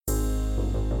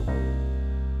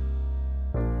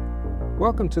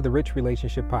Welcome to the Rich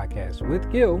Relationship Podcast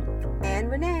with Gil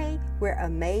and Renee, where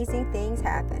amazing things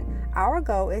happen. Our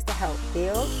goal is to help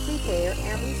build, repair,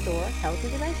 and restore healthy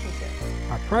relationships.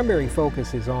 Our primary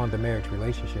focus is on the marriage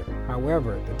relationship.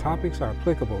 However, the topics are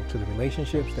applicable to the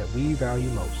relationships that we value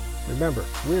most. Remember,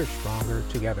 we're stronger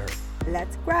together.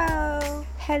 Let's grow.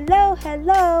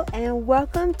 Hello, and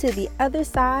welcome to the other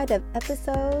side of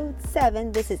episode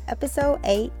 7. This is episode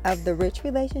 8 of the Rich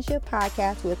Relationship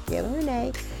Podcast with Gil and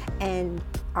Renee. And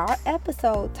our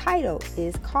episode title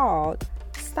is called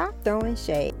Stop Throwing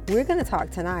Shade. We're going to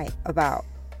talk tonight about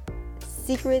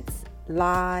secrets,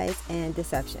 lies, and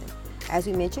deception. As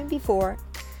we mentioned before,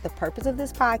 the purpose of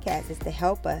this podcast is to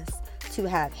help us to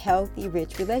have healthy,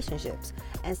 rich relationships.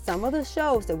 And some of the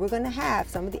shows that we're going to have,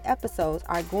 some of the episodes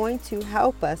are going to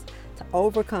help us to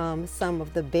overcome some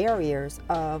of the barriers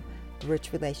of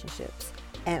rich relationships.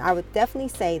 And I would definitely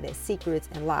say that secrets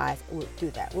and lies would do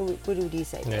that. What would you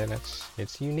say? Yeah,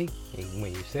 it's unique.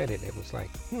 When you said it, it was like,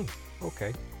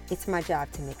 okay. It's my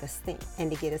job to make us think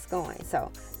and to get us going.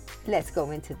 So let's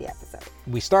go into the episode.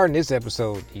 We start in this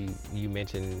episode, you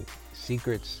mentioned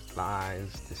secrets,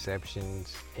 lies,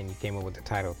 deceptions, and you came up with the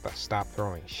title, Stop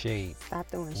Throwing Shade. Stop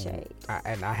throwing shade.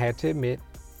 And I had to admit,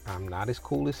 I'm not as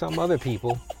cool as some other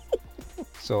people.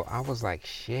 So I was like,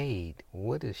 shade?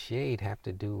 What does shade have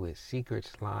to do with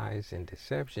secrets, lies, and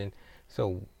deception?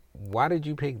 So why did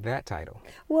you pick that title?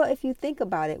 Well, if you think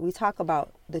about it, we talk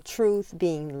about the truth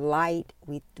being light.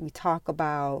 We talk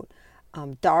about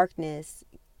darkness.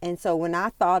 And so when I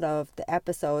thought of the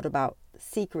episode about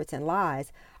secrets and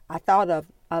lies, I thought of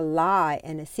a lie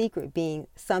and a secret being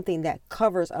something that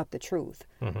covers up the truth.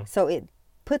 Mm-hmm. So it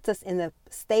puts us in the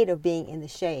state of being in the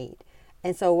shade.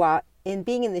 And so while in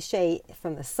being in the shade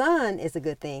from the sun is a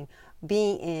good thing,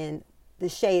 being in the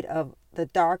shade of the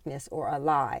darkness or a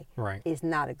lie is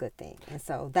not a good thing. And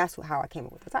so that's how I came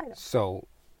up with the title. So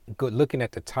looking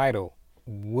at the title,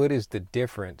 what is the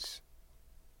difference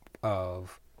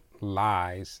of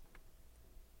lies,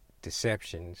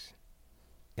 deceptions,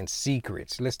 and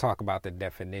secrets? Let's talk about the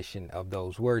definition of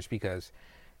those words, because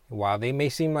while they may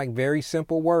seem like very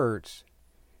simple words,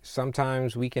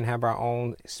 sometimes we can have our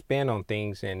own spin on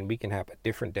things and we can have a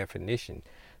different definition.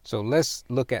 So let's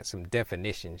look at some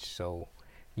definitions. So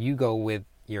you go with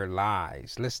your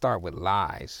lies. Let's start with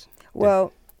lies.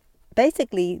 Well,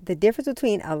 basically, the difference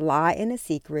between a lie and a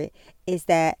secret is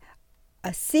that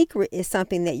a secret is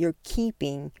something that you're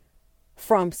keeping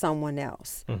from someone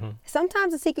else. Mm-hmm.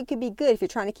 Sometimes a secret could be good if you're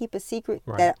trying to keep a secret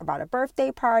about a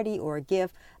birthday party or a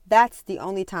gift. That's the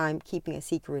only time keeping a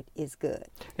secret is good.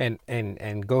 And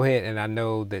go ahead. And I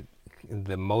know that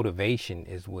the motivation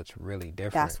is what's really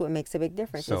different. That's what makes a big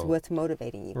difference, is what's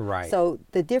motivating you. Right. So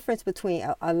the difference between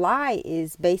a lie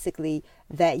is basically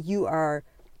that you are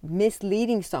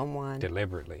misleading someone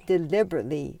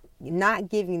deliberately, not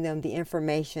giving them the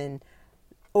information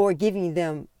or giving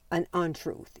them an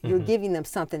untruth. You're giving them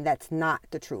something that's not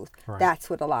the truth. Right. That's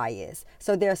what a lie is.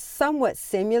 So they're somewhat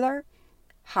similar.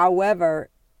 However,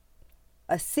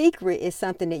 a secret is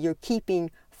something that you're keeping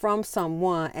from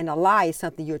someone, and a lie is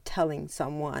something you're telling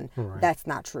someone that's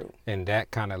not true. And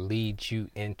that kind of leads you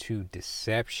into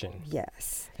deception.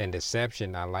 Yes. And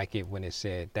deception, I like it when it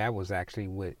said that was actually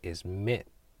what is meant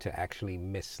to actually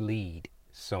mislead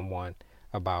someone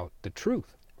about the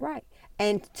truth. Right.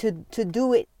 And to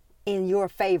do it in your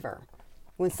favor.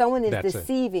 When someone is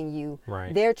deceiving you,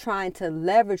 they're trying to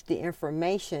leverage the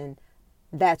information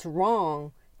that's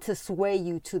wrong to sway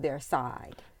you to their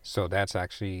side. So that's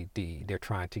actually they're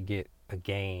trying to get a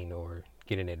gain or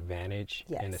get an advantage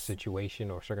in a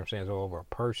situation or circumstance or over a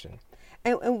person.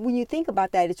 And when you think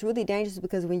about that, it's really dangerous,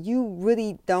 because when you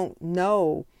really don't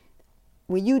know,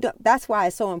 that's why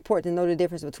it's so important to know the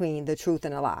difference between the truth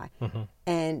and a lie. Mm-hmm.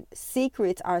 And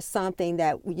secrets are something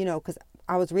that, because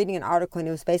I was reading an article and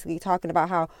it was basically talking about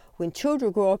how when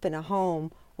children grow up in a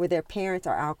home where their parents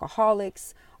are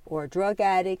alcoholics or drug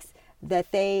addicts,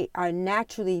 that they are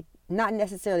naturally not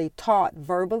necessarily taught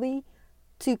verbally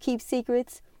to keep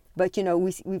secrets. But,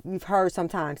 we've heard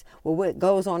sometimes, well, what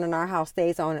goes on in our house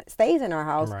stays in our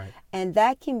house. Right. And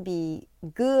that can be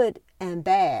good and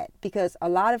bad, because a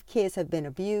lot of kids have been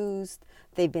abused,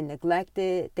 they've been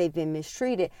neglected, they've been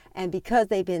mistreated. And because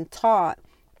they've been taught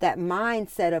that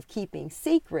mindset of keeping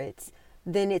secrets,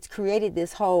 then it's created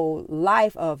this whole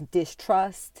life of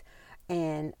distrust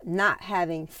and not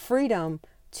having freedom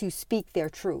to speak their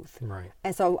truth. Right.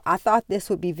 And so I thought this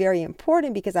would be very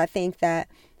important, because I think that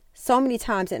so many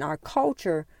times in our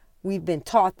culture, we've been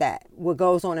taught that what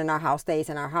goes on in our house stays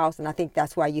in our house. And I think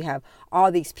that's why you have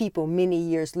all these people many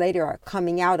years later are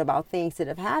coming out about things that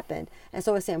have happened. And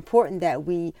so it's important that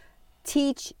we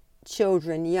teach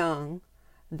children young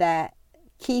that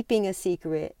keeping a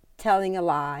secret, telling a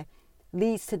lie,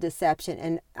 leads to deception.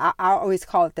 And I always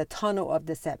call it the tunnel of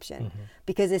deception,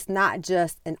 because it's not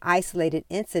just an isolated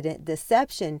incident.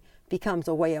 Deception becomes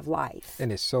a way of life.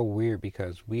 And it's so weird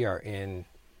because we are in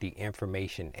the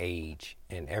information age,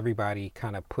 and everybody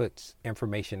kind of puts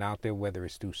information out there, whether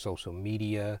it's through social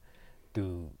media,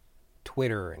 through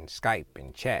Twitter and Skype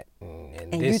and chat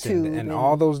and this YouTube and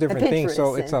all those different things.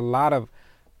 So it's a lot of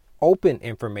open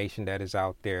information that is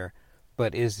out there.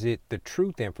 But is it the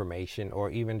truth information, or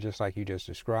even just like you just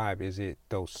described, is it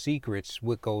those secrets,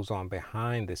 what goes on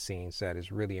behind the scenes that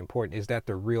is really important? Is that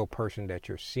the real person that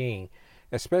you're seeing,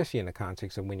 especially in the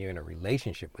context of when you're in a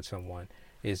relationship with someone?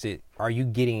 Are you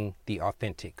getting the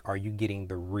authentic? Are you getting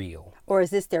the real? Or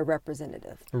is this their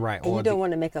representative? Right. And you don't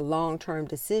want to make a long-term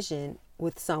decision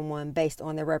with someone based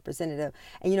on their representative.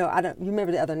 And you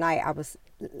remember the other night I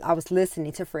was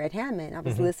listening to Fred Hammond. I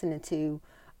was listening to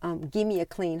Give Me a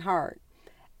Clean Heart.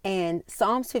 And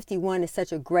Psalms 51 is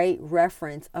such a great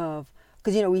reference of,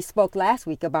 because, we spoke last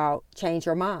week about change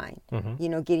your mind,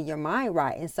 getting your mind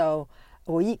right. And so,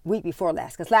 week before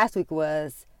last, because last week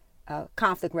was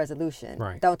conflict resolution.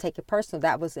 Right. Don't take it personal.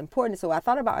 That was important. So I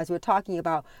thought about, as we're talking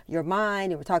about your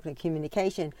mind and we're talking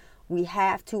communication, we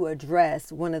have to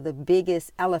address one of the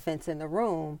biggest elephants in the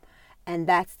room, and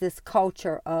that's this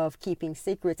culture of keeping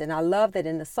secrets. And I love that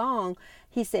in the song,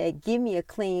 he said, give me a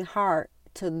clean heart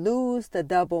to lose the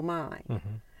double mind.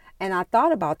 And I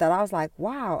thought about that. I was like,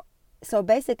 wow. So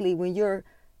basically, when you're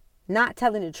not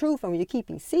telling the truth and when you're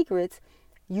keeping secrets,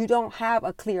 you don't have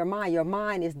a clear mind. Your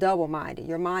mind is double-minded.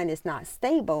 Your mind is not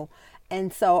stable.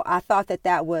 And so I thought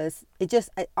that was,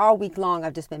 all week long,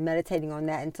 I've just been meditating on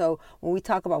that. And so when we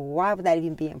talk about why would that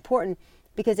even be important,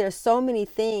 because there's so many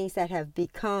things that have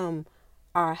become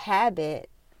our habit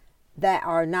that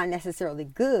are not necessarily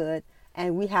good,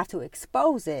 and we have to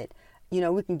expose it.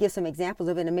 We can give some examples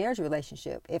of in a marriage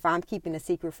relationship. If I'm keeping a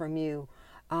secret from you,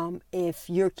 if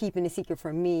you're keeping a secret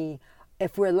from me,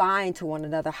 if we're lying to one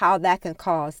another, how that can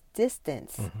cause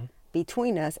distance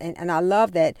between us. And I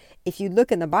love that if you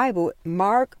look in the Bible,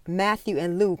 Mark, Matthew,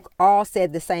 and Luke all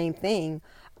said the same thing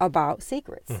about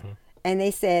secrets. And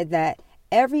they said that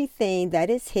everything that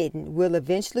is hidden will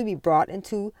eventually be brought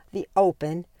into the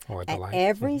open, and light.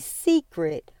 Every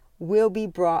secret will be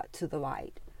brought to the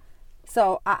light.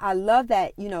 So I love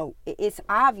that, it's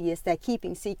obvious that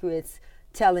keeping secrets,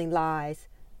 telling lies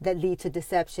that lead to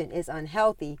deception is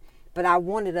unhealthy. But I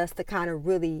wanted us to kind of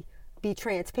really be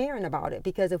transparent about it,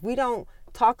 because if we don't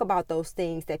talk about those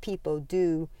things that people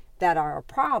do that are a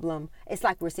problem, it's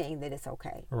like we're saying that it's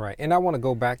okay. Right. And I want to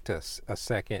go back to a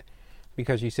second,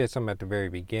 because you said something at the very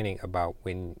beginning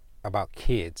about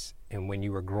kids and when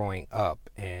you were growing up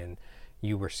and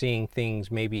you were seeing things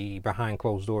maybe behind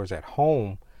closed doors at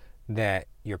home that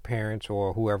your parents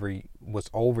or whoever was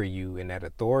over you in that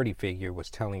authority figure was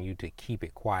telling you to keep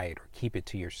it quiet or keep it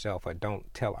to yourself or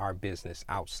don't tell our business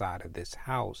outside of this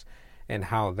house, and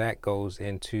how that goes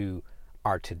into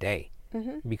our today.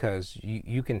 Because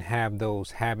you can have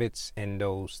those habits and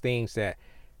those things that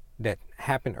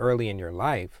happen early in your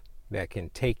life that can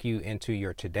take you into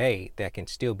your today, that can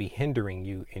still be hindering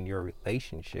you in your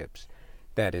relationships,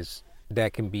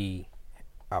 that can be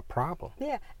a problem.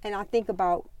 Yeah. And I think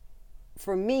about,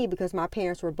 for me, because my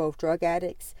parents were both drug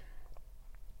addicts,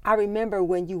 I remember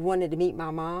when you wanted to meet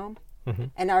my mom,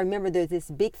 and I remember there's this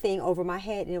big thing over my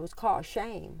head, and it was called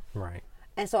shame. Right.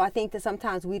 And so I think that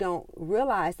sometimes we don't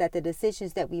realize that the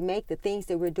decisions that we make, the things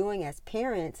that we're doing as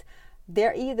parents,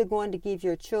 they're either going to give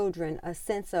your children a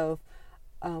sense of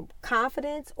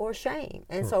confidence or shame.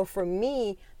 And so for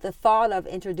me, the thought of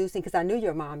introducing, because I knew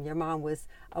your mom was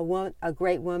a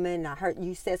great woman. I heard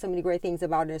you said so many great things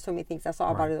about her. There's so many things I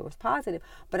saw about her that was positive,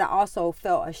 but I also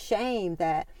felt ashamed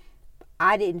that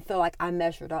I didn't feel like I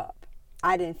measured up.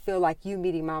 I didn't feel like you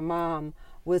meeting my mom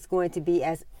was going to be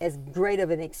as great of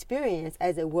an experience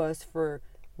as it was for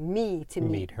me to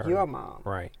meet her, your mom.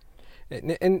 Right.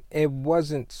 And it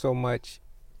wasn't so much,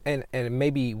 and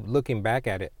maybe looking back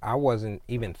at it, I wasn't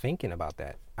even thinking about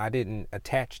that. I didn't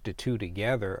attach the two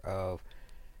together of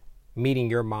meeting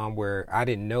your mom, where I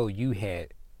didn't know you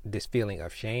had this feeling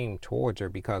of shame towards her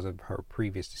because of her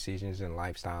previous decisions and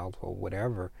lifestyles or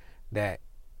whatever, that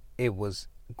it was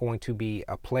going to be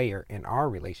a player in our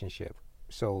relationship.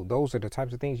 So those are the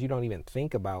types of things you don't even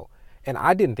think about. And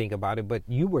I didn't think about it, but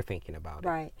you were thinking about it.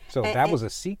 Right. So that was a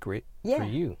secret for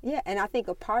you. Yeah, and I think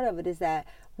a part of it is that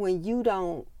when you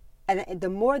don't, and the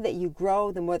more that you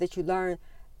grow, the more that you learn,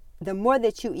 the more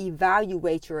that you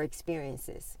evaluate your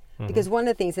experiences. Because one of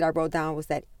the things that I wrote down was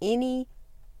that any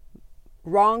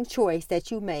wrong choice that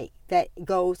you make that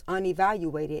goes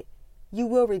unevaluated, you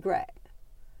will regret.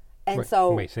 And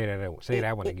so, wait, say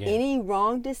that one again. Any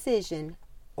wrong decision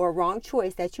or wrong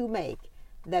choice that you make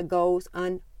that goes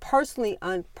personally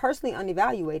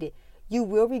unevaluated, you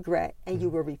will regret and you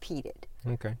will repeat it.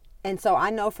 Okay. And so I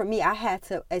know for me, I had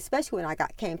to, especially when I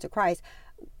came to Christ,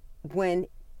 when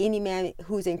any man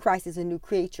who's in Christ is a new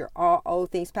creature, all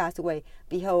old things pass away,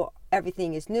 behold,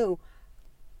 everything is new.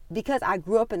 Because I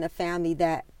grew up in a family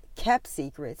that kept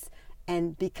secrets,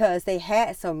 and because they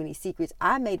had so many secrets,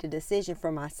 I made a decision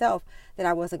for myself that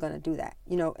I wasn't going to do that.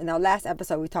 You know, in our last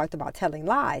episode, we talked about telling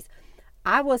lies.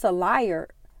 I was a liar,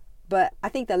 but I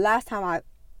think the last time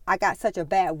I got such a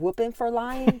bad whooping for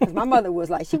lying, because my mother was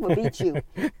like, she would beat you.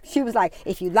 She was like,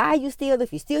 if you lie, you steal.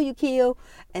 If you steal, you kill.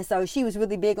 And so she was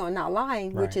really big on not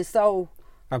lying, Right. which is so...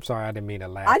 I'm sorry, I didn't mean to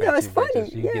laugh. I know, at it's you, but funny.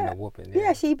 just you Yeah. getting a whooping.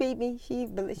 Yeah, she beat me. She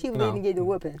believed in getting a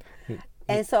whooping. Mm.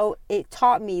 And so it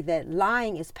taught me that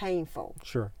lying is painful.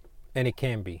 Sure. And it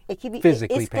can be. It can be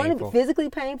physically it's going to be painful. physically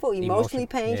painful, emotionally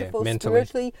painful, mentally.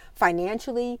 spiritually,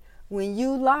 financially. When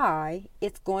you lie,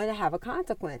 it's going to have a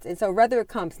consequence. And so whether it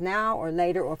comes now or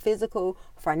later, or physical,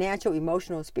 financial,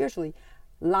 emotional, spiritually,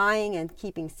 lying and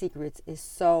keeping secrets is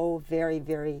so very,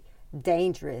 very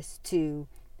dangerous to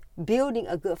building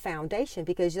a good foundation.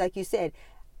 Because like you said,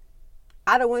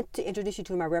 I don't want to introduce you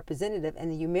to my representative,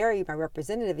 and then you marry my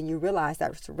representative and you realize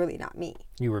that's really not me.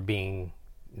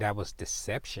 That was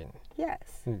deception.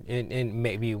 Yes. And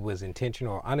maybe it was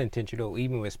intentional or unintentional,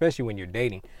 especially when you're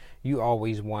dating. You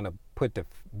always want to put the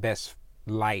best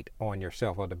light on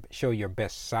yourself, or to show your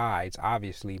best sides,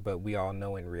 obviously, but we all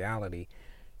know in reality,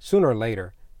 sooner or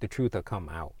later, the truth will come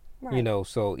out. Right. You know,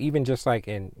 so even just like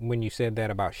when you said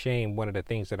that about shame, one of the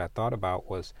things that I thought about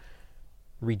was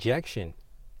rejection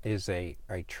is a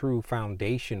true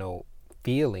foundational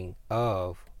feeling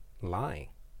of lying.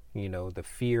 You know, the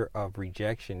fear of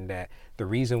rejection, that the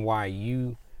reason why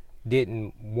you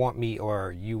didn't want me,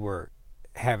 or you were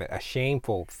having a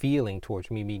shameful feeling towards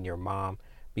me meeting your mom,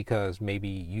 because maybe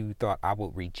you thought I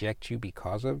would reject you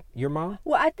because of your mom?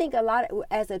 Well, I think a lot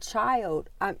as a child,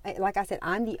 like I said,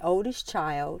 I'm the oldest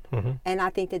child, and I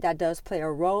think that does play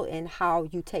a role in how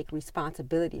you take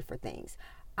responsibility for things.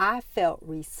 I felt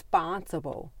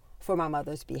responsible for my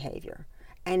mother's behavior.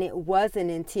 And it wasn't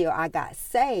until I got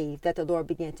saved that the Lord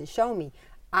began to show me,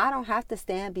 I don't have to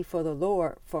stand before the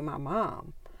Lord for my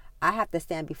mom. I have to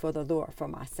stand before the Lord for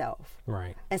myself.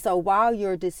 Right. And so while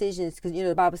your decisions, because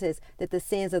the Bible says that the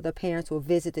sins of the parents will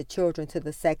visit the children to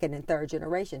the second and third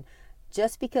generation.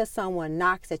 Just because someone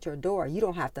knocks at your door, you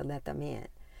don't have to let them in.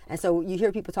 And so you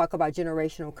hear people talk about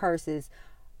generational curses.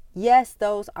 Yes,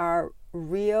 those are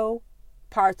real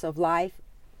parts of life,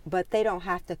 but they don't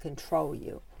have to control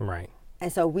you. Right.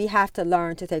 And so we have to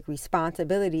learn to take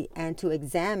responsibility and to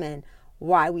examine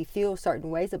why we feel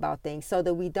certain ways about things, so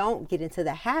that we don't get into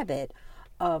the habit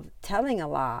of telling a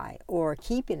lie or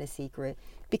keeping a secret,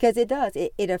 because it does.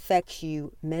 It affects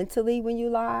you mentally when you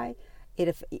lie.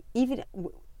 Even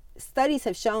studies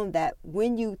have shown that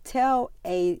when you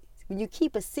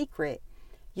keep a secret,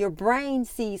 your brain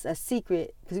sees a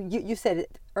secret. Because you said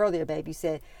it earlier, babe. You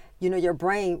said, your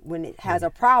brain, when it has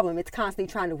a problem, it's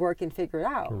constantly trying to work and figure it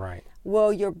out. Right.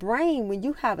 Well, your brain, when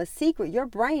you have a secret, your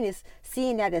brain is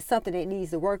seeing that as something that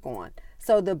needs to work on.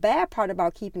 So the bad part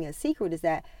about keeping a secret is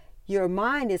that your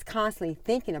mind is constantly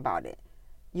thinking about it.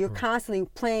 You're constantly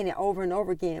playing it over and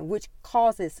over again, which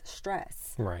causes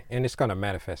stress. Right. And it's going to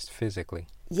manifest physically.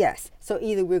 Yes. So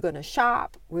either we're going to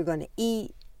shop, we're going to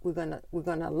eat, we're going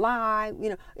to lie.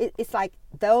 It's like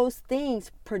those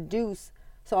things produce.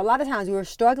 So a lot of times we're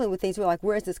struggling with things. We're like,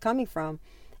 where is this coming from?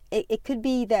 It could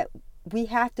be that we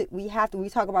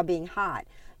talk about being hot.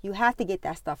 You have to get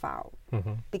that stuff out.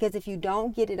 Because if you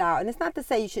don't get it out, and it's not to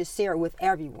say you should share it with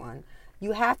everyone,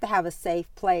 you have to have a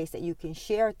safe place that you can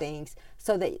share things,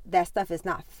 so that that stuff is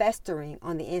not festering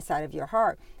on the inside of your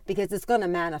heart, because it's going to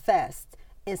manifest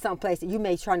in some place that you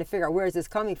may trying to figure out, where is this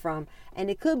coming from,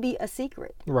 and it could be a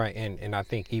secret. Right. And I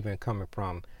think even coming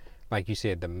from, like you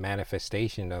said, the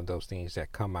manifestation of those things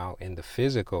that come out in the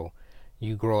physical,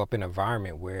 you grow up in an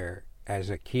environment where, as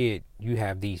a kid, you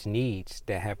have these needs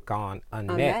that have gone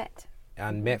unmet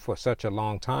for such a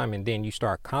long time, and then you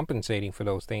start compensating for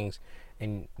those things,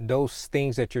 and those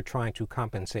things that you're trying to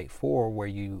compensate for, where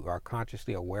you are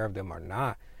consciously aware of them or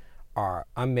not, are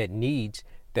unmet needs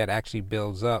that actually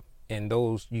builds up, and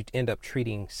those you end up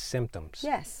treating symptoms.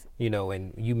 Yes.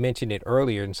 And you mentioned it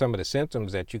earlier, and some of the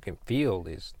symptoms that you can feel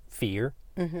is fear,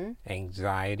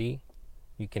 anxiety.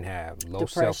 You can have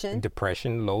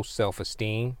depression, low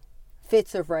self-esteem,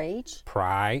 fits of rage,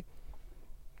 pride,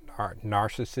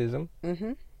 narcissism.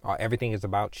 Everything is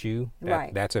about you.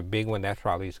 Right. That's a big one. That's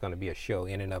probably going to be a show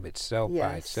in and of itself, by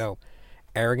Yes. itself.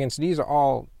 Arrogance. These are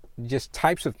all just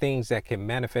types of things that can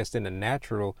manifest in the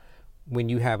natural when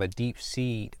you have a deep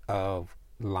seed of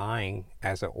lying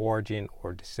as an origin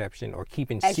or deception or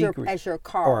keeping secrets. As your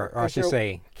car. Or I should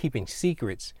say, keeping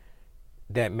secrets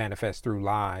that manifest through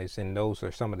lies. And those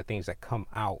are some of the things that come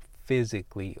out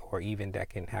physically, or even that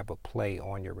can have a play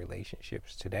on your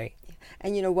relationships today.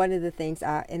 And one of the things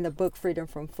in the book Freedom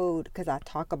from Food, because I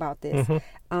talk about this,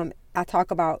 Mm-hmm. I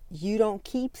talk about you don't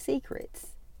keep secrets,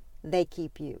 they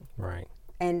keep you. Right.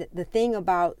 And the thing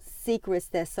about secrets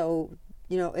that's so,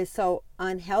 is so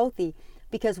unhealthy,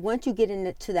 because once you get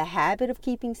into the habit of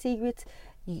keeping secrets,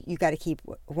 you got to keep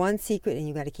one secret and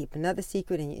you got to keep another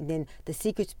secret, and then the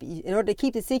secrets, in order to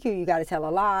keep the secret, you got to tell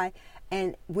a lie.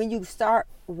 And when you start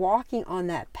walking on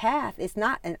that path, it's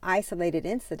not an isolated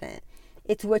incident.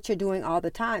 It's what you're doing all the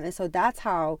time. And so that's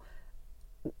how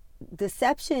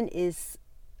deception it's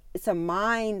a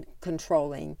mind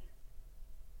controlling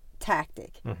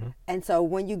tactic. Mm-hmm. And so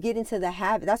when you get into the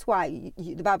habit, that's why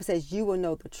the Bible says you will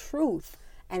know the truth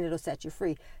and it'll set you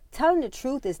free. Telling the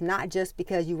truth is not just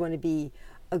because you want to be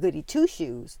a goody two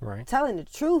shoes. Right. Telling the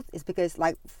truth is because,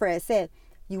 like Fred said,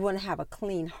 you want to have a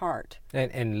clean heart.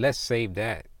 And let's save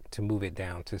that to move it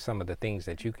down to some of the things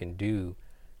that you can do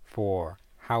for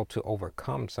how to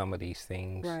overcome some of these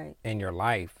things in your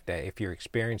life, that if you're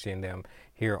experiencing them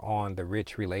here on the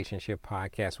Rich Relationship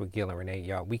Podcast with Gil and Renee,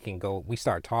 y'all, we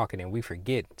start talking and we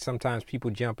forget. Sometimes people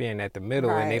jump in at the middle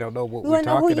and they don't know what we're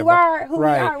talking about. Who we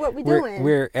are, what we're doing.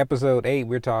 We're episode 8.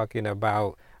 We're talking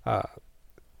about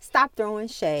stop throwing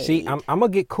shade. See, I'm gonna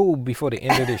get cool before the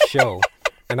end of this show.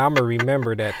 And I'm going to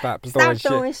remember that. Stop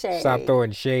throwing shade. Stop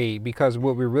throwing shade. Because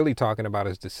what we're really talking about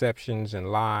is deceptions and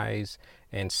lies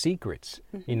and secrets.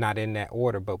 You're not in that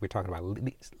order, but we're talking about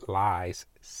lies,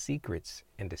 secrets,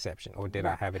 and deception. Or did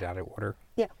I have it out of order?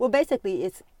 Yeah. Well, basically,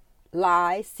 it's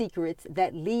lies, secrets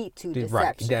that lead to deception.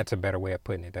 Right. That's a better way of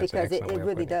putting it. That's because it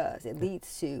really does. It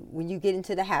leads to, when you get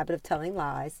into the habit of telling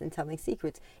lies and telling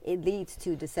secrets, it leads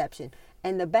to deception.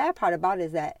 And the bad part about it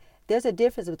is that there's a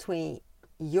difference between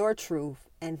your truth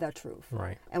and the truth.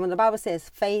 Right. And when the Bible says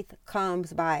faith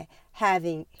comes by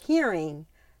hearing,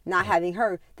 not having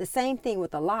heard, the same thing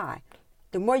with a lie.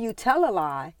 The more you tell a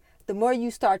lie, the more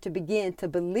you start to begin to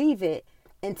believe it,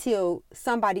 until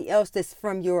somebody else that's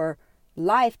from your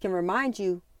life can remind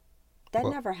you that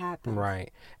never happened.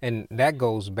 Right. And that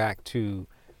goes back to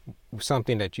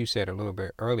something that you said a little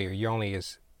bit earlier. You're only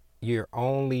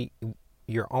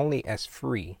as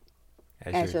free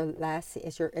as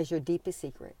your deepest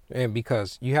secret. And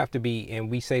because you have to be, and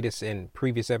we say this in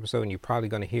previous episode, and you're probably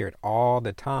going to hear it all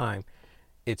the time,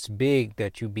 it's big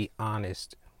that you be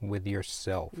honest with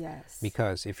yourself. Yes.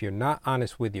 Because if you're not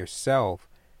honest with yourself,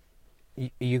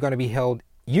 you're going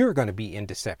to be in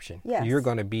deception. Yes. You're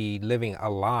going to be living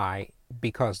a lie,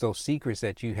 because those secrets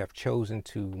that you have chosen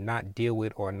to not deal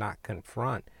with or not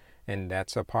confront, and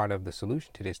that's a part of the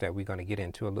solution to this that we're going to get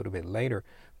into a little bit later.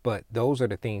 But those are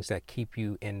the things that keep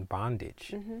you in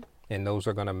bondage. Mm-hmm. And those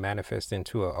are going to manifest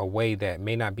into a way that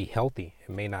may not be healthy.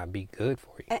 It may not be good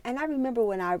for you. And I remember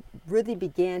when I really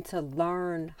began to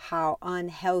learn how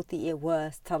unhealthy it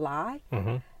was to lie.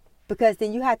 Mm-hmm. Because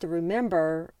then you have to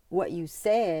remember what you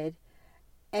said.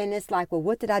 And it's like, well,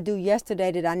 what did I do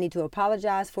yesterday that I need to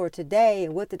apologize for today?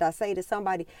 And what did I say to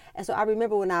somebody? And so I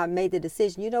remember when I made the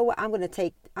decision, you know what, I'm going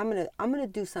to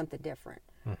do something different.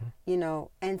 Mm-hmm.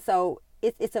 And so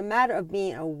it's a matter of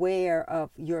being aware of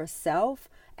yourself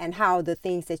and how the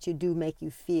things that you do make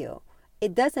you feel.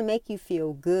 It doesn't make you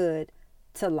feel good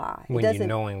to lie. When you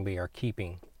knowingly are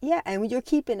keeping. Yeah, and when you're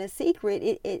keeping a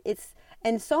secret, it's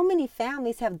and so many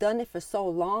families have done it for so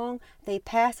long, they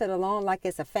pass it along like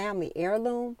it's a family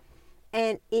heirloom,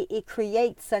 and it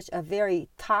creates such a very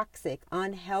toxic,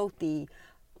 unhealthy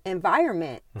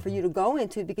environment for you to go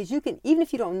into, because you can, even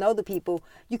if you don't know the people,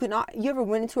 you ever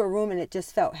went into a room and it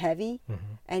just felt heavy,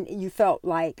 and you felt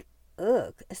like,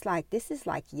 ugh, it's like, this is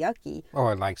like yucky.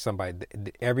 Or like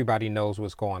everybody knows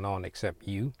what's going on except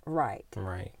you. Right.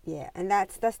 Right. Yeah, and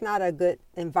that's not a good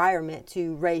environment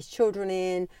to raise children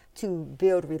in, to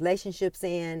build relationships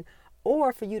in,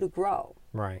 or for you to grow.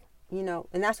 Right.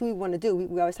 And that's what we want to do.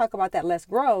 We always talk about that, let's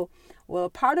grow. Well,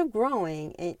 part of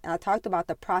growing, and I talked about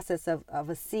the process of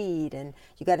a seed, and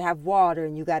you got to have water,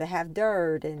 and you got to have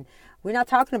dirt, and we're not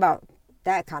talking about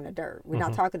that kind of dirt. We're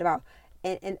not talking about,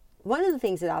 and one of the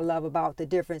things that I love about the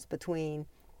difference between,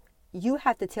 you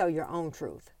have to tell your own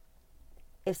truth.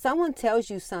 If someone tells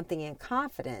you something in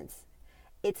confidence,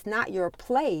 it's not your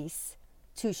place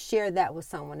to share that with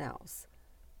someone else,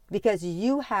 because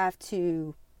you have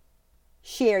to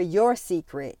share your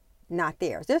secret, not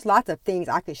theirs. There's lots of things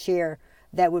I could share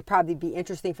that would probably be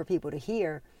interesting for people to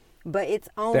hear, but it's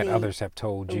only that others have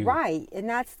told you. Right, and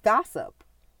that's gossip.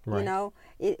 Right. You know,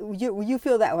 you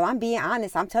feel that, well, I'm being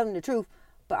honest, I'm telling the truth,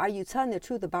 but are you telling the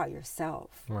truth about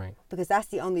yourself? Right. Because that's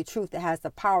the only truth that has the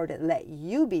power to let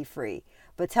you be free.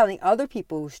 But telling other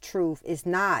people's truth is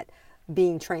not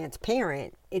being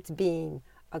transparent, it's being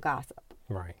a gossip.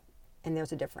 Right. And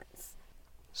there's a difference.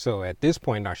 So at this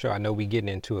point in our show, I know we're getting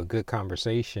into a good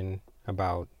conversation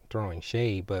about throwing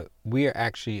shade, but we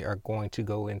are going to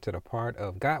go into the part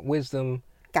of Got Wisdom.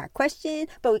 Got a question,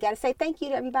 but we got to say thank you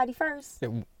to everybody first.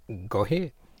 Go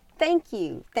ahead. Thank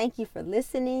you. Thank you for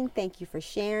listening. Thank you for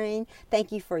sharing.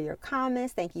 Thank you for your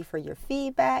comments. Thank you for your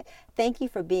feedback. Thank you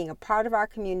for being a part of our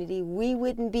community. We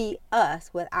wouldn't be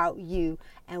us without you.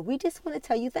 And we just want to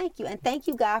tell you thank you. And thank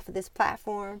you, God, for this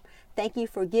platform. Thank you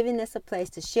for giving us a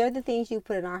place to share the things you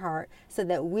put in our heart so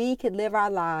that we could live our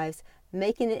lives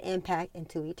making an impact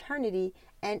into eternity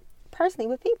and personally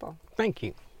with people. Thank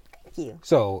you. Thank you.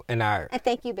 So, and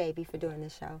thank you, baby, for doing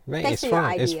this show. Man, Thanks it's for fun.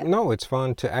 your idea. It's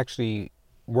fun to actually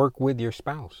work with your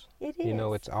spouse. It is. You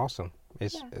know, it's awesome.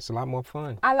 It's a lot more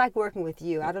fun. I like working with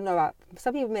you. I don't know about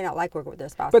some people may not like working with their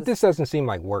spouses. But this doesn't seem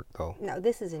like work though. No,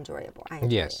 this is enjoyable. I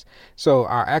enjoy it. So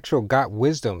our actual Got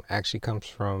Wisdom actually comes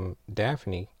from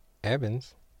Daphne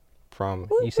Evans from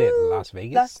Woo-hoo. You said Las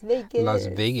Vegas? Las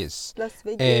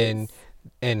Vegas.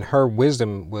 And her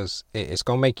wisdom was, it's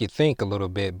going to make you think a little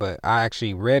bit, but I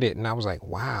actually read it and I was like,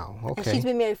 wow, okay. And she's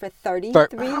been married for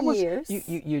 33 years.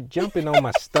 You're jumping on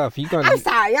my stuff. I'm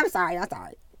sorry.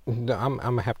 No, I'm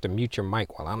going to have to mute your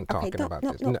mic while I'm talking about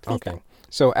this. No, okay. Don't.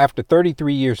 So after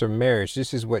 33 years of marriage,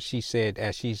 this is what she said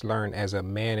as she's learned as a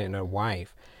man and a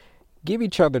wife. Give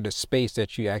each other the space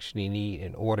that you actually need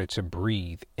in order to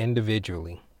breathe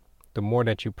individually. The more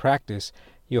that you practice,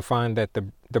 you'll find that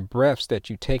the breaths that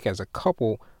you take as a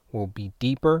couple will be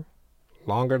deeper,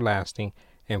 longer lasting,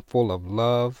 and full of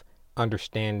love,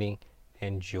 understanding,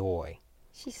 and joy.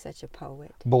 She's such a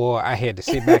poet. Boy, I had to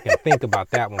sit back and think about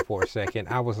that one for a second.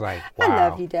 I was like, wow. I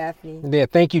love you, Daphne. Yeah,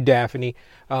 thank you, Daphne.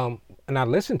 And I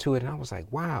listened to it and I was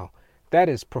like, wow, that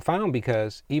is profound,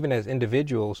 because even as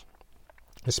individuals,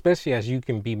 especially as you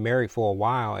can be married for a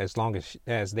while, as long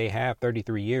as they have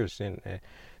 33 years, and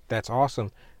that's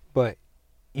awesome. But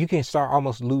you can start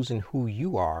almost losing who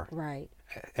you are. Right.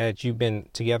 As you've been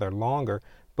together longer.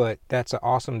 But that's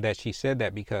awesome that she said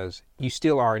that, because you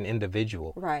still are an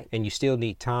individual. Right. And you still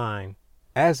need time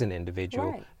as an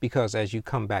individual. Right. Because as you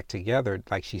come back together,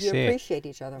 like she said. You appreciate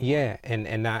each other more. Yeah.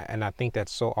 And I think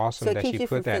that's so awesome that she put that. So it keeps you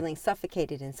from feeling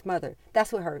suffocated and smothered.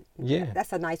 That's what her. Yeah.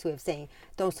 That's a nice way of saying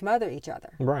don't smother each other.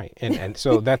 Right. And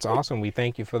so that's awesome. We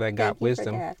thank you for that Got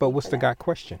Wisdom. But what's the Got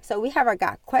question? So we have our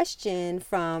Got question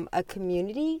from a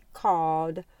community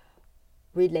called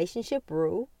Relationship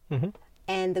Brew. Mm-hmm.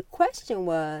 And the question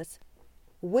was,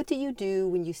 what do you do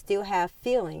when you still have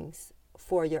feelings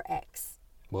for your ex?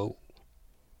 Whoa.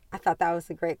 I thought that was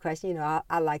a great question. You know,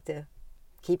 I like to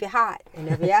keep it hot in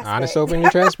every aspect. Honest, open,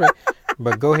 and transparent.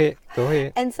 But go ahead.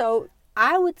 And so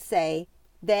I would say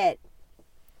that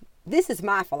this is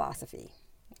my philosophy.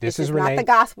 This is Renee. Not the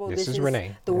gospel. This is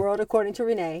Renee. The world according to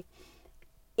Renee.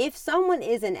 If someone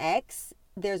is an ex,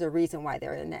 there's a reason why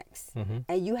they're an ex. Mm-hmm.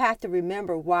 And you have to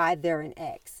remember why they're an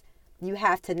ex. You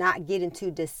have to not get into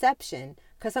deception,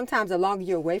 because sometimes the longer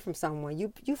you're away from someone,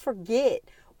 you forget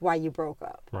why you broke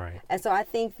up. Right. And so I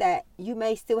think that you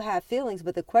may still have feelings,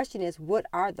 but the question is, what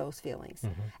are those feelings?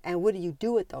 Mm-hmm. And what do you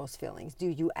do with those feelings? Do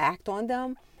you act on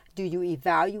them? Do you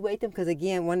evaluate them? Because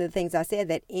again, one of the things I said,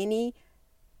 that any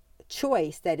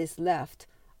choice that is left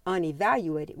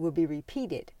unevaluated will be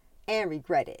repeated and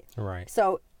regretted. Right.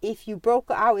 So if you broke,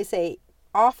 I always say,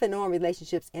 off and on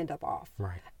relationships end up off.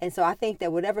 Right. And so I think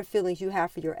that whatever feelings you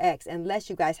have for your ex, unless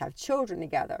you guys have children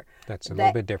together, that's a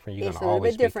little bit different. You're going to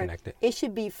always be connected. It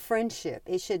should be friendship.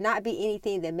 It should not be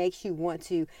anything that makes you want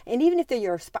to. And even if they're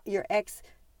your ex,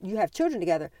 you have children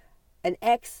together, an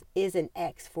ex is an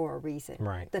ex for a reason.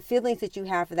 Right. The feelings that you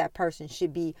have for that person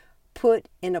should be put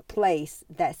in a place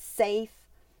that's safe,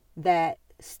 that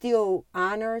still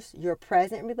honors your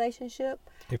present relationship,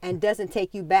 and doesn't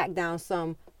take you back down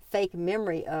some fake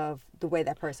memory of the way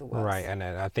that person was. Right. And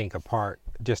I think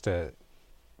just to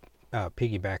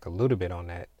piggyback a little bit on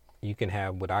that, you can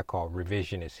have what I call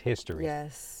revisionist history.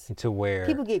 Yes. To where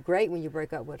people get great when you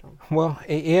break up with them. Well,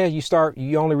 yeah,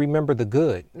 you only remember the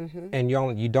good, mm-hmm. and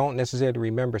you don't necessarily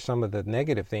remember some of the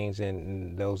negative things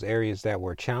in those areas that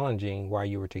were challenging while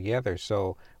you were together.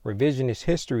 So revisionist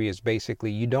history is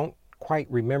basically you don't quite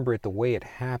remember it the way it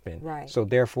happened. Right. So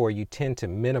therefore you tend to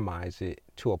minimize it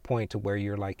to a point to where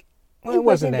you're like, well, it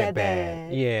wasn't that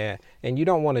bad. Yeah. And you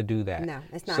don't want to do that. No,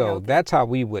 it's not So healthy. that's how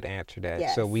we would answer that.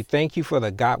 Yes. So we thank you for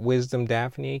the Got Wisdom,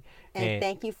 Daphne. And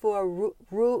thank you for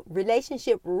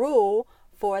relationship rule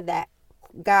for that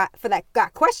got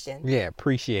question. Yeah,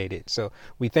 appreciate it. So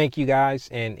we thank you guys.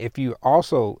 And if you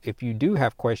do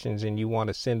have questions and you want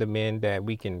to send them in that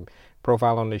we can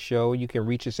profile on the show, you can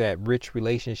reach us at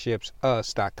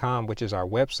richrelationshipsus.com, which is our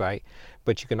website.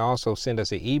 But you can also send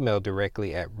us an email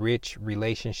directly at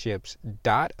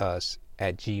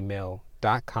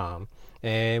richrelationships.us@gmail.com.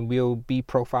 And we'll be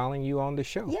profiling you on the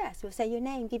show. Yes, we'll say your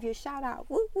name, give you a shout out.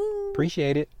 Woo woo.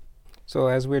 Appreciate it. So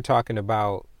as we're talking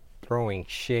about throwing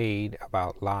shade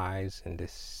about lies and the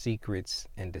secrets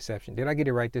and deception, did I get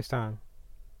it right this time?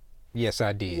 Yes,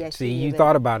 I did. Yes, See, you you did.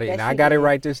 thought about it, Yes, and I you got it did.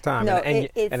 right this time. No,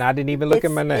 and I didn't even look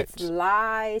at my notes. It's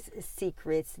lies,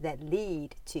 secrets that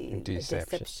lead to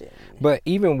deception. But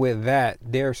even with that,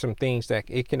 there are some things that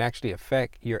it can actually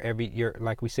affect your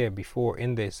like we said before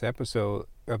in this episode,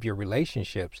 of your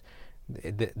relationships,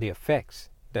 the effects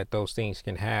that those things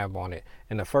can have on it.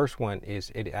 And the first one is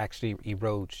it actually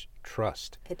erodes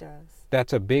trust. It does.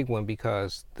 That's a big one,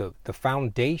 because the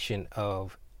foundation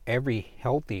of every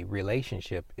healthy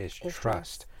relationship is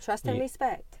trust. Trust and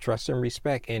respect. Trust and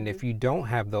respect. And if you don't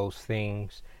have those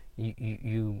things,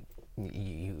 you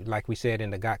like we said in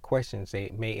the Got Questions,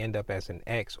 they may end up as an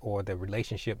ex, or the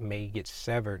relationship may get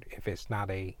severed if it's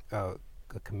not a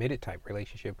committed type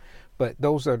relationship. But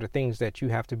those are the things that you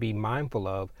have to be mindful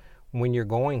of when you're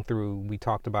going through. We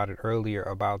talked about it earlier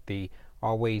about the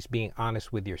always being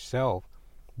honest with yourself,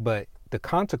 but the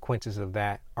consequences of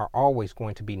that are always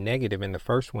going to be negative. And the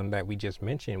first one that we just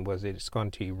mentioned was it's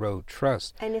going to erode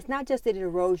trust. And it's not just that it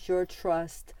erodes your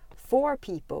trust for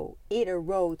people, it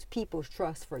erodes people's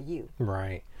trust for you.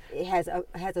 Right. It has a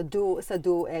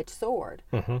dual-edged sword.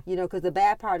 Mm-hmm. You know, because the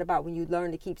bad part about when you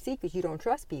learn to keep secrets, you don't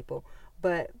trust people.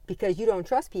 But because you don't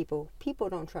trust people, people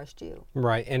don't trust you.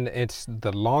 Right. And it's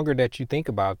the longer that you think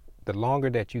about, the longer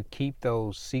that you keep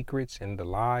those secrets and the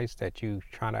lies that you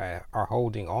are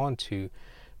holding on to,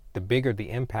 the bigger the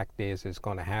impact is it's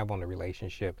going to have on the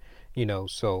relationship. You know,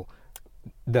 so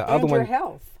the other one, your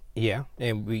health. Yeah,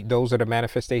 and those are the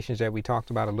manifestations that we talked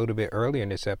about a little bit earlier in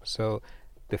this episode.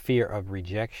 The fear of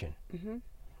rejection. Mm-hmm.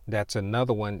 That's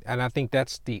another one, and I think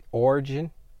that's the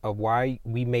origin of why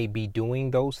we may be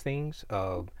doing those things,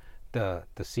 of the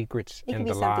secrets and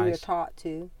the lies. It can be something you're taught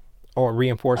to. Or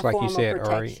reinforced, like you said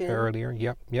earlier.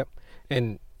 Yep.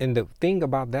 And the thing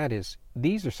about that is,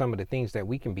 these are some of the things that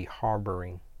we can be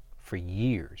harboring for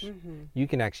years. Mm-hmm. You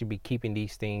can actually be keeping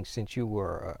these things since you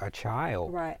were a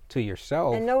child, right, to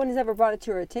yourself. And no one has ever brought it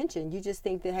to your attention. You just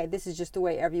think that, hey, this is just the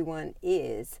way everyone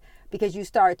is, because you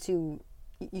start to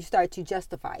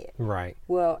justify it. Right.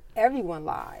 Well, everyone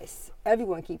lies.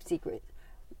 Everyone keeps secrets.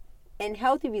 In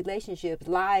healthy relationships,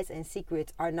 lies and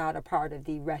secrets are not a part of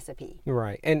the recipe.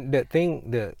 Right. And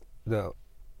the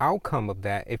outcome of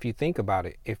that, if you think about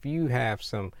it, if you have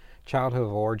some childhood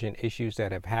of origin issues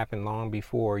that have happened long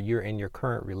before you're in your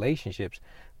current relationships,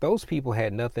 those people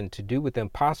had nothing to do with them.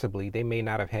 Possibly they may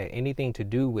not have had anything to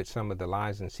do with some of the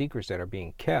lies and secrets that are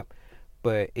being kept,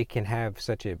 but it can have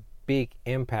such a big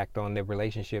impact on the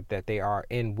relationship that they are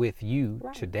in with you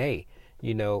today.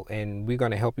 You know, and we're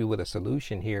going to help you with a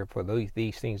solution here for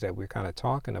these things that we're kind of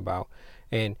talking about.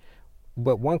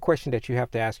 But one question that you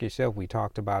have to ask yourself, we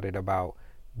talked about it, about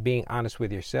being honest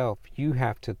with yourself. You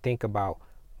have to think about,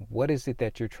 what is it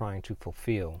that you're trying to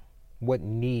fulfill? What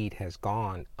need has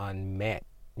gone unmet,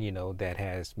 you know, that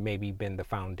has maybe been the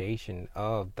foundation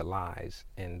of the lies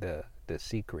and the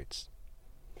secrets?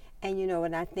 And, you know,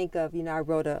 when I think of, you know, I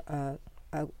wrote a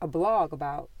blog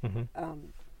about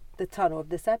the tunnel of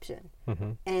deception,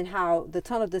 and how the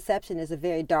tunnel of deception is a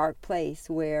very dark place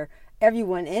where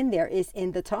everyone in there is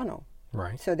in the tunnel.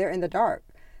 Right. So they're in the dark.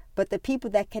 But the people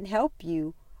that can help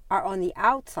you are on the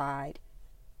outside,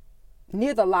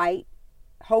 near the light,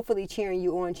 hopefully cheering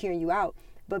you on, cheering you out.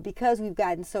 But because we've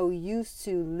gotten so used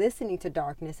to listening to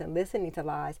darkness and listening to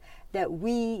lies, that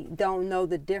we don't know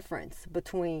the difference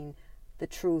between the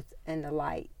truth and the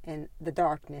light and the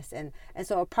darkness. And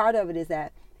so a part of it is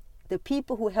that the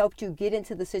people who helped you get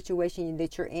into the situation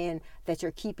that you're in, that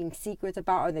you're keeping secrets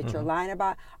about, or that you're lying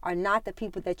about, are not the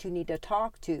people that you need to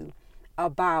talk to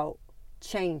about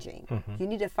changing. You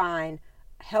need to find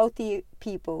healthy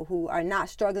people who are not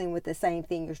struggling with the same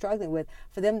thing you're struggling with,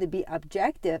 for them to be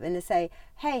objective and to say,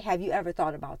 hey, have you ever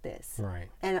thought about this? Right.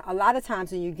 And a lot of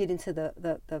times when you get into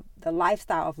the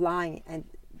lifestyle of lying and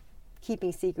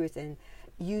keeping secrets, and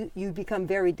you become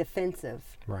very defensive.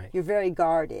 Right. You're very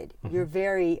guarded. You're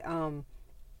very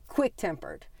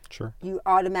quick-tempered. Sure. you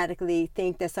automatically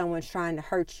think that someone's trying to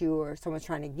hurt you or someone's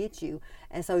trying to get you.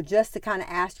 And so just to kind of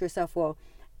ask yourself, well,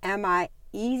 am I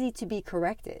easy to be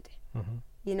corrected?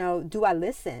 You know, do I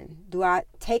listen? Do I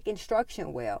take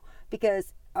instruction well?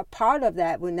 Because a part of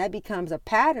that, when that becomes a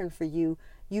pattern for you,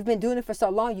 you've been doing it for so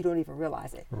long, you don't even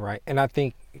realize it. Right. And I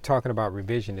think talking about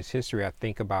revisionist history, I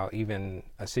think about even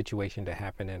a situation that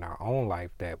happened in our own life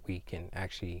that we can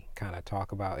actually kind of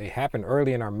talk about. It happened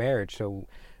early in our marriage. So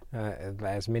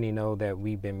as many know that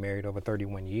we've been married over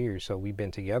 31 years. So we've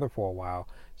been together for a while.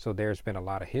 So there's been a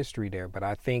lot of history there. But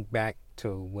I think back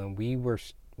to when we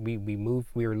moved,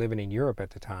 we were living in Europe at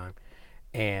the time.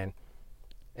 And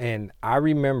I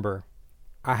remember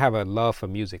I have a love for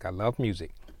music. I love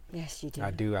music. Yes, you do.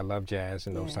 I do. I love jazz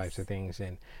and those Yes. types of things,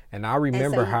 and I remember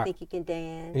and so you how. think you can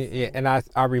dance. Yeah, and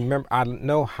I remember. I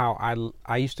know how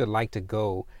I used to like to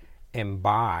go and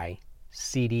buy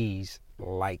CDs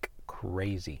like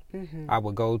crazy. I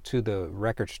would go to the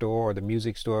record store or the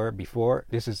music store before.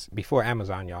 This is before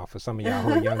Amazon, y'all. For some of y'all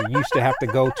who are younger, you used to have to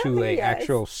go to a Yes.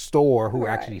 actual store who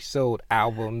Right. actually sold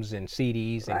albums and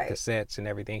CDs and Right. cassettes and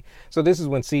everything. So this is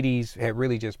when CDs had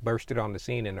really just bursted on the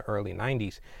scene in the early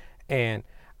 90s, and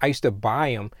I used to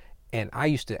buy them, and I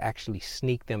used to actually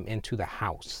sneak them into the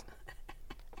house.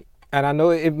 And I know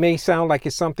it may sound like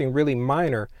it's something really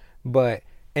minor, but,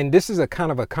 and this is a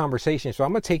kind of a conversation. So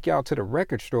I'm going to take y'all to the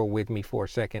record store with me for a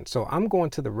second. So I'm going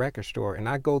to the record store, and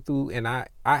I go through, and I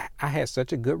had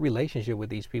such a good relationship with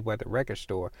these people at the record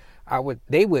store.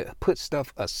 They would put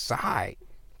stuff aside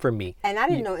for me. And I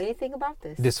didn't know anything about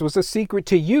this. This was a secret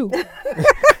to you.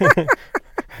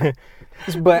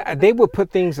 But they would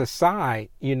put things aside,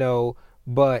 you know,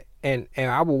 but and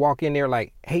I would walk in there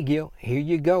like, hey Gil, here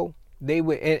you go. They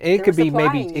would, and it could be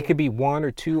maybe supplying it could be 1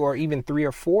 or 2 or even 3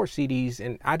 or 4 CDs,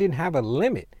 and I didn't have a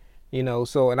limit, you know.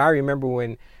 So, and I remember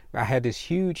when I had this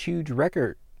huge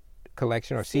record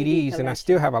collection or CD CDs, and I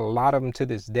still have a lot of them to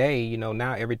this day. You know,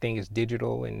 now everything is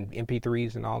digital and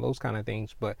MP3s and all those kind of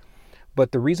things. But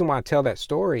the reason why I tell that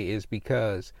story is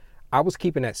because I was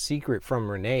keeping that secret from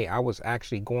Renee. I was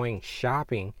actually going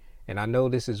shopping, and I know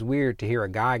this is weird to hear a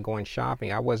guy going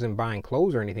shopping. I wasn't buying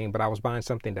clothes or anything, but I was buying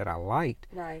something that I liked.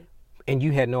 Right. And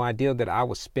you had no idea that I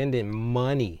was spending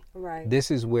money. Right. This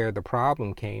is where the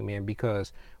problem came in,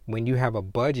 because when you have a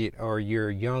budget or you're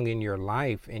young in your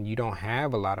life and you don't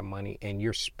have a lot of money and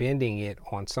you're spending it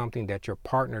on something that your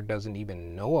partner doesn't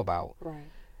even know about. Right.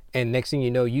 And next thing you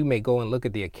know, you may go and look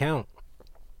at the account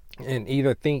and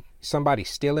either think somebody's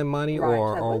stealing money Right.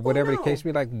 or, Like, or what's whatever the going case on?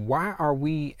 be. Like, why are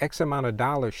we X amount of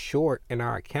dollars short in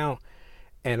our account?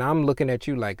 And I'm looking at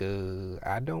you like,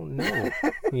 I don't know.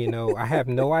 You know, I have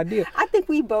no idea. I think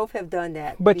we both have done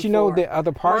that. But you know, before. the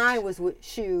other parts. Mine was with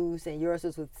shoes and yours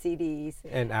was with CDs.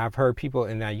 And I've heard people,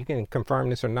 and now you can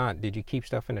confirm this or not, did you keep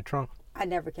stuff in the trunk? I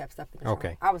never kept stuff in the trunk.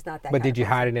 Okay. I was not that But kind did of you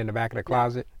person. hide it in the back of the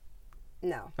closet?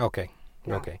 No. Okay.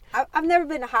 No. Okay. I've never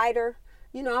been a hider.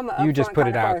 You know, I'm a You just upfront put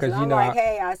kind it of out, person. 'cause you I'm know like, I-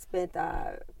 hey, I spent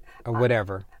Or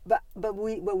whatever. but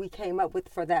what we came up with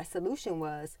for that solution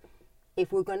was, if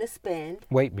we're going to spend,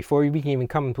 Wait, before we can even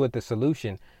come with the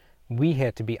solution, we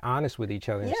had to be honest with each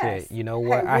other and Yes. say, you know Hey,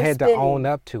 what, I we're had to spending. own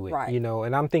up to it, Right. you know,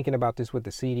 and I'm thinking about this with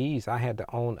the CDs. I had to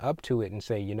own up to it and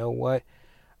say, you know what,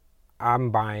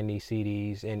 I'm buying these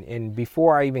CDs. And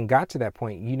before I even got to that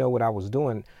point, you know what I was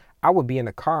doing? I would be in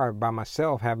the car by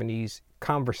myself having these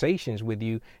conversations with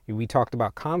you. We talked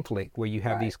about conflict, where you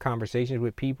have Right. these conversations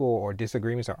with people or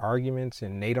disagreements or arguments,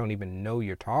 and they don't even know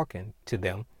you're talking to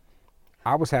them.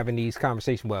 I was having these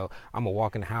conversations. Well, I'm gonna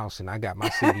walk in the house and I got my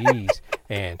CDs,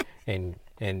 and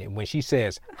when she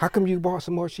says, "How come you bought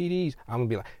some more CDs?" I'm gonna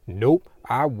be like, "Nope,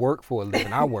 I work for a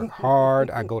living. I work hard.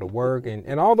 I go to work,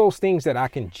 and all those things that I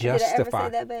can justify." Did I ever say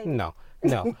that, baby?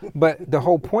 No. But the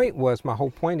whole point was, my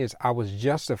whole point is, I was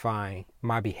justifying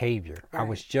my behavior. I Right.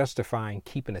 was justifying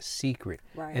keeping a secret,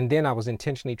 Right. and then I was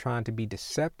intentionally trying to be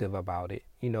deceptive about it,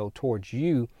 you know, towards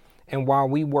you. And while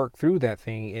we work through that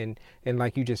thing, and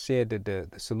like you just said, the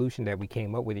solution that we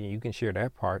came up with, and you can share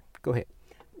that part. Go ahead.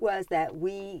 was that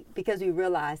because we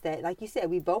realized that, like you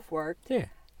said, we both worked. Yeah.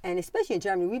 And especially in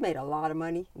Germany, we made a lot of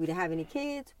money. We didn't have any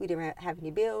kids. We didn't have any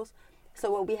bills.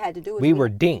 So what we had to do is We were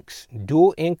dinks,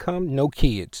 dual income, no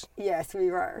kids. Yes,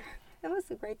 we were. It was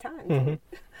a great time. Mm-hmm.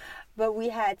 But we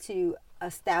had to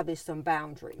establish some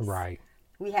boundaries. Right.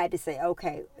 We had to say,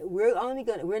 okay,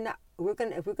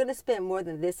 if we're gonna spend more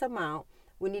than this amount,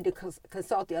 we need to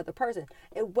consult the other person.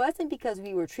 It wasn't because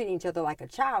we were treating each other like a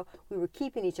child. We were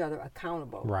keeping each other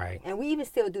accountable. Right. And we even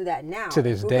still do that now. To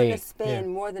this If we're day, going to spend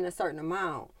yeah. more than a certain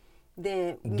amount,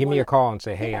 then give me a call and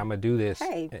say, hey, yeah. I'm going to do this.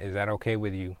 Hey. Is that okay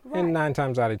with you? Right. And 9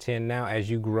 times out of 10 now, as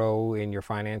you grow in your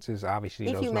finances, obviously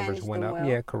if those you numbers manage went them up. well,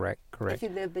 Yeah, correct. if you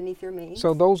live beneath your means.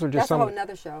 So those are just that's a whole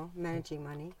nother show, managing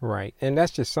money. Right. And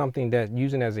that's just something that,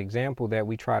 using as an example, that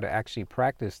we try to actually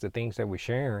practice the things that we're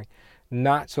sharing,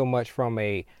 not so much from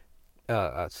a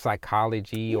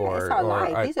psychology or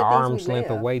an arm's length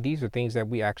away. These are things that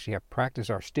we actually have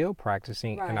practiced, are still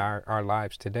practicing in our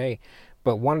lives today.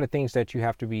 But one of the things that you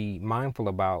have to be mindful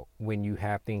about when you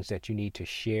have things that you need to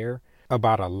share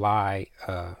about a lie,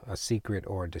 a secret,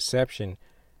 or a deception,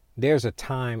 there's a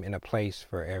time and a place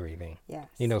for everything. Yes.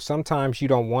 You know, sometimes you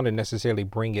don't want to necessarily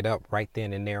bring it up right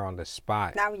then and there on the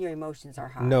spot. Not when your emotions are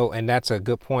high. No, and that's a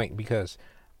good point, because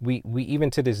we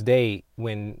even to this day,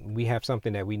 when we have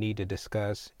something that we need to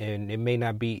discuss, and it may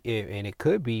not be, and it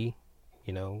could be,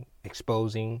 you know,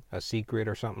 exposing a secret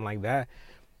or something like that,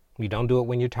 you don't do it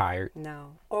when you're tired.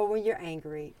 No. Or when you're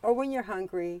angry. Or when you're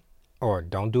hungry. Or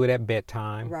don't do it at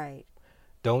bedtime. Right.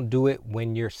 Don't do it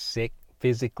when you're sick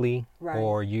physically,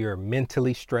 or you're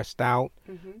mentally stressed out.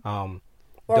 Mm-hmm.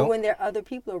 Or when there are other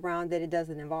people around that it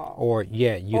doesn't involve. Or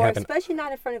especially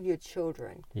not in front of your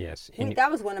children. Yes. That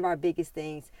was one of our biggest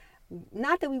things.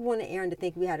 Not that we wanted Erin to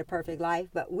think we had a perfect life,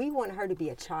 but we wanted her to be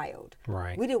a child.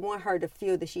 Right. We didn't want her to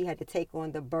feel that she had to take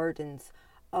on the burdens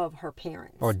of her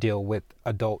parents. Or deal with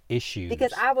adult issues.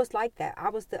 Because I was like that. I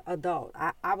was the adult.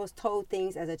 I was told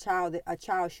things as a child that a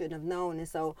child shouldn't have known. And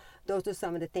so those are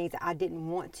some of the things that I didn't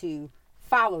want to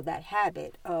follow, that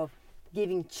habit of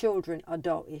giving children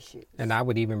adult issues. And I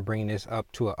would even bring this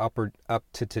up to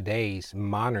today's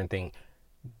modern thing.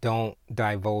 Don't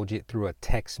divulge it through a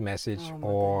text message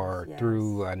or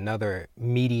through another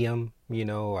medium, you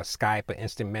know, a Skype, an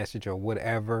instant message, or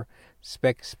whatever.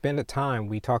 Spend a time.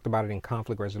 We talked about it in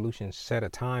conflict resolution. Set a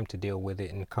time to deal with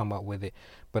it and come up with it.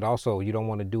 But also, you don't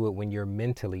want to do it when you're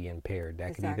mentally impaired.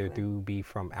 That could either be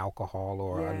from alcohol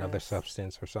or another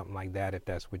substance or something like that, if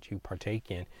that's what you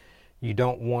partake in. You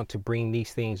don't want to bring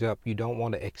these things up. You don't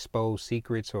want to expose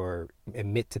secrets or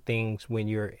admit to things when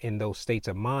you're in those states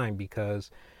of mind, because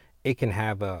it can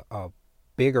have a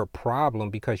bigger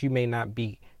problem, because you may not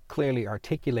be clearly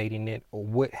articulating it, or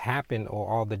what happened, or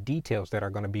all the details that are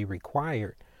going to be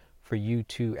required for you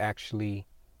to actually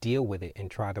deal with it and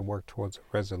try to work towards a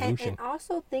resolution. And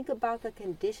also think about the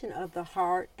condition of the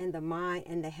heart and the mind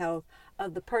and the health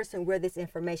of the person where this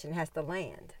information has to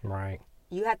land. Right.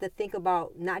 You have to think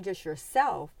about not just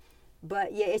yourself, but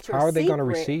it's your secret. How are they going to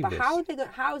receive this?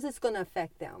 How is this going to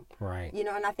affect them? Right. You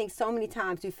know, and I think so many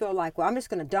times you feel like, well, I'm just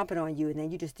going to dump it on you and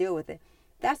then you just deal with it.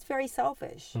 That's very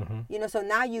selfish. Mm-hmm. You know, so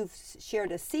now you've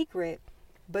shared a secret,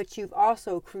 but you've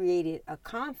also created a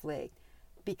conflict,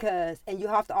 and you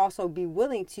have to also be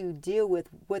willing to deal with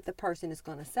what the person is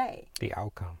going to say. The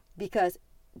outcome. Because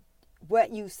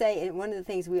what you say, and one of the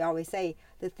things we always say,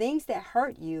 the things that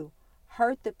hurt you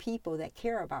hurt the people that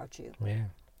care about you. Yeah.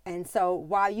 And so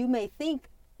while you may think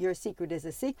your secret is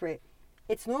a secret,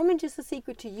 it's normally just a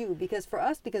secret to you, because for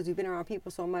us, because we've been around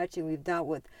people so much and we've dealt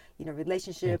with, you know,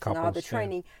 relationships and all the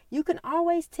training, you can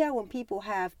always tell when people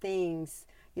have things,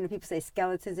 you know, people say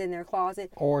skeletons in their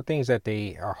closet. Or things that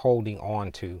they are holding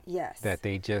on to. Yes. That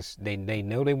they just, they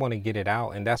know they want to get it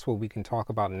out. And that's what we can talk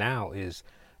about now, is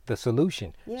the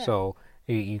solution. Yeah. So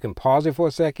you can pause it for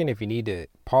a second. If you need to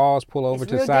pause, pull over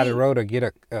to the side of the road, or get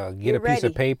a piece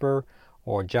of paper,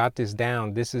 or jot this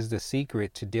down. This is the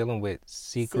secret to dealing with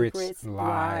secrets,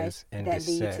 lies, and that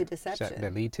lead to deception.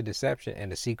 That lead to deception.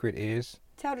 And the secret is?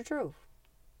 Tell the truth.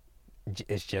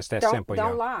 It's just that simple.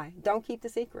 Don't lie. Don't keep the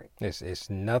secret. It's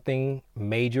nothing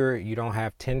major. You don't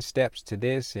have 10 steps to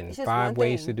this and 5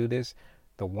 ways to do this.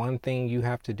 The one thing you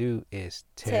have to do is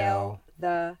tell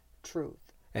the truth.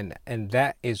 And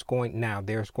that is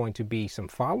there's going to be some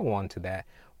follow on to that.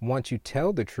 Once you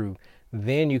tell the truth,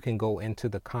 then you can go into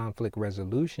the conflict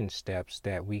resolution steps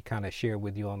that we kind of shared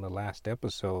with you on the last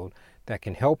episode, that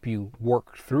can help you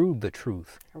work through the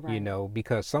truth, you know,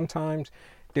 because sometimes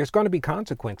there's going to be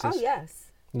consequences. Oh,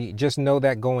 yes. You just know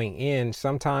that going in,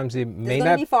 sometimes it may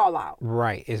not be fallout.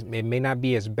 Right. It may not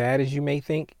be as bad as you may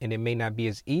think, and it may not be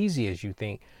as easy as you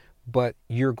think, but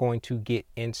you're going to get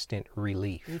instant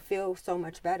relief. You feel so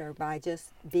much better by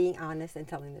just being honest and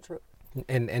telling the truth.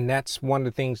 And that's one of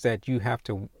the things that you have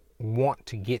to want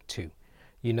to get to,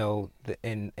 you know,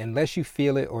 and unless you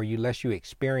feel it or unless you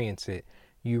experience it,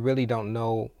 you really don't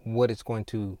know what it's going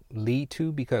to lead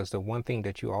to, because the one thing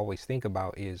that you always think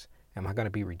about is, am I going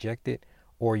to be rejected?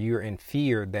 Or you're in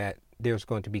fear that there's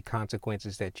going to be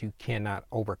consequences that you cannot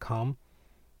overcome.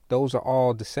 Those are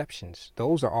all deceptions.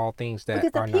 Those are all things that are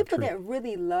not true. Because the people that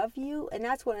really love you, and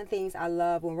that's one of the things I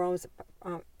love when Romans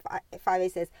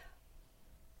 5:8 says,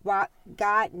 while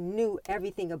God knew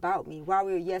everything about me, while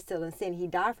we were yet still in sin, he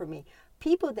died for me.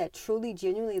 People that truly,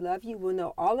 genuinely love you will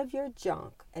know all of your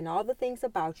junk and all the things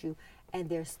about you, and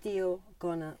they're still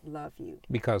gonna love you.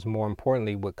 Because more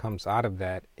importantly, what comes out of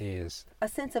that is a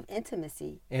sense of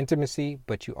intimacy.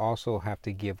 But you also have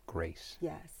to give grace.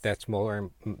 Yes. That's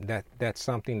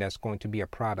something that's going to be a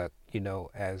product,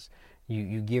 as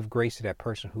you give grace to that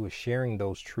person who is sharing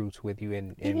those truths with you.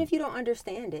 And even if you don't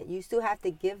understand it, you still have to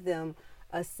give them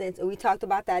a sense. We talked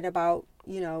about that about,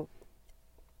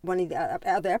 one of the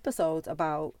other episodes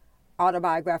about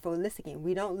autobiographical listening.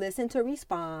 We don't listen to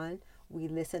respond. We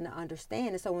listen to understand.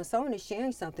 And so when someone is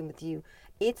sharing something with you,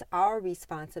 it's our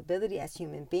responsibility as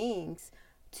human beings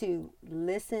to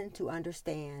listen, to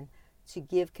understand, to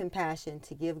give compassion,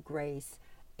 to give grace,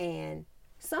 and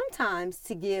sometimes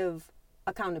to give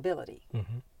accountability.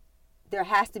 Mm-hmm. There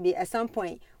has to be, at some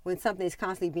point, when something is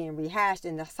constantly being rehashed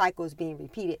and the cycle is being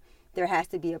repeated, there has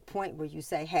to be a point where you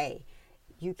say, hey,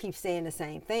 you keep saying the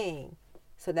same thing.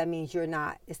 So that means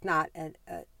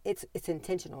it's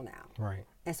intentional now. Right.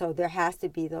 And so there has to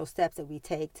be those steps that we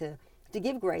take to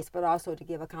give grace, but also to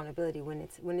give accountability when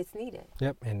it's needed.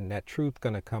 Yep. And that truth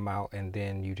going to come out, and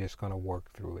then you're just going to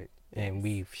work through it. Yes. And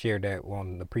we've shared that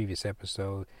on the previous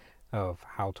episode of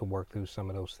how to work through some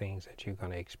of those things that you're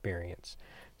going to experience.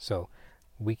 So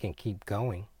we can keep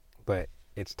going, but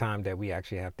it's time that we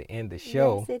actually have to end the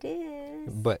show. Yes, it is.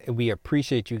 But we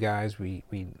appreciate you guys. We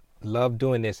love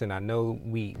doing this, and I know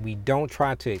we don't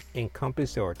try to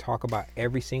encompass or talk about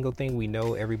every single thing. We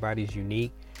know everybody's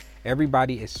unique.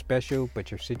 Everybody is special,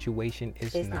 but your situation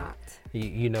is not.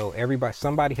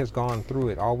 Somebody has gone through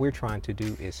it. All we're trying to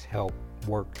do is help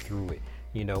work through it.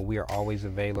 We are always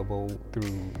available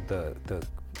through the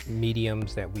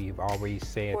mediums that we've always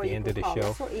said at the end of the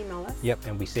show. Or email us. Yep,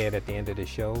 and we say it at the end of the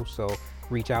show. So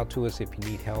reach out to us if you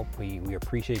need help. We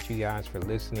appreciate you guys for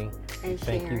listening. And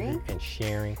thank sharing. you and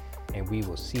sharing. And we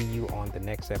will see you on the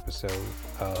next episode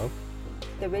of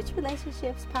The Rich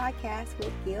Relationships Podcast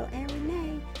with Gil and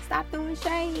Renee. Stop throwing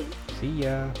shade. See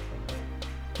ya.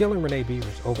 Gil and Renee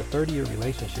Beaver's over 30-year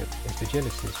relationship is the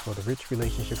genesis for the Rich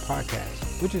Relationship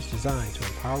Podcast, which is designed to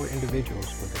empower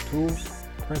individuals with the tools,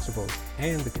 principles,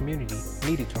 and the community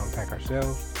needed to unpack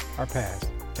ourselves, our past,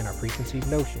 and our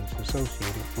preconceived notions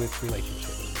associated with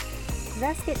relationships.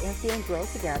 Let's get empty and grow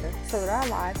together so that our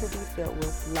lives will be filled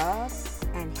with love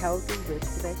and healthy, rich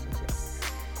relationships.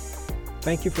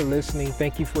 Thank you for listening.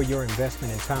 Thank you for your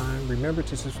investment in time. Remember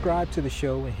to subscribe to the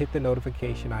show and hit the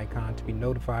notification icon to be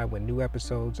notified when new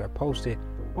episodes are posted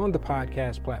on the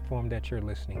podcast platform that you're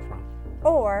listening from.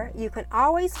 Or you can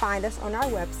always find us on our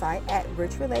website at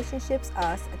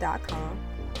richrelationshipsus.com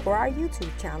or our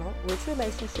YouTube channel, Rich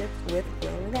Relationships with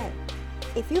Gil and Renee.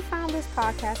 If you found this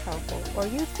podcast helpful or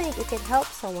you think it could help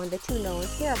someone that you know and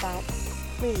care about,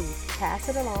 please pass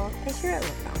it along and share it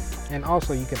with them. And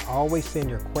also, you can always send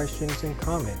your questions and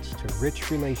comments to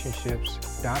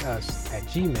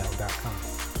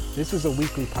richrelationships.us@gmail.com. This is a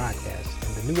weekly podcast,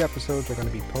 and the new episodes are going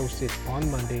to be posted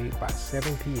on Monday by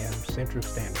 7 p.m. Central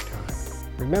Standard Time.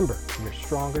 Remember, we're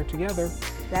stronger together.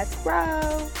 Let's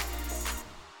grow.